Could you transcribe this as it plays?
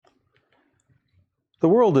The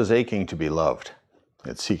world is aching to be loved.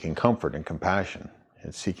 It's seeking comfort and compassion.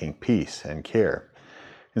 It's seeking peace and care.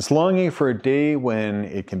 It's longing for a day when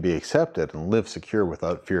it can be accepted and live secure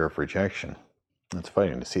without fear of rejection. It's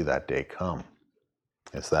fighting to see that day come.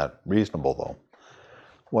 Is that reasonable, though?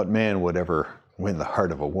 What man would ever win the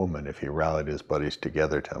heart of a woman if he rallied his buddies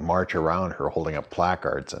together to march around her holding up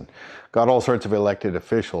placards and got all sorts of elected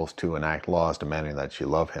officials to enact laws demanding that she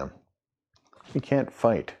love him? We can't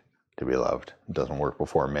fight to be loved. It doesn't work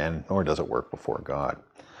before men, nor does it work before God.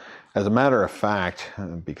 As a matter of fact,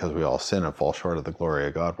 because we all sin and fall short of the glory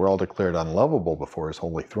of God, we're all declared unlovable before his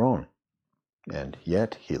holy throne. And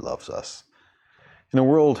yet he loves us. In a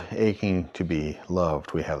world aching to be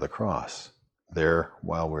loved, we have the cross. There,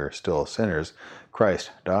 while we're still sinners, Christ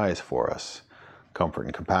dies for us. Comfort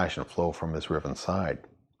and compassion flow from his riven side.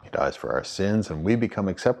 He dies for our sins, and we become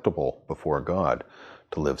acceptable before God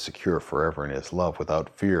to live secure forever in his love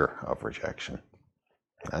without fear of rejection.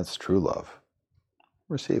 That's true love.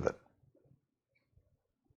 Receive it.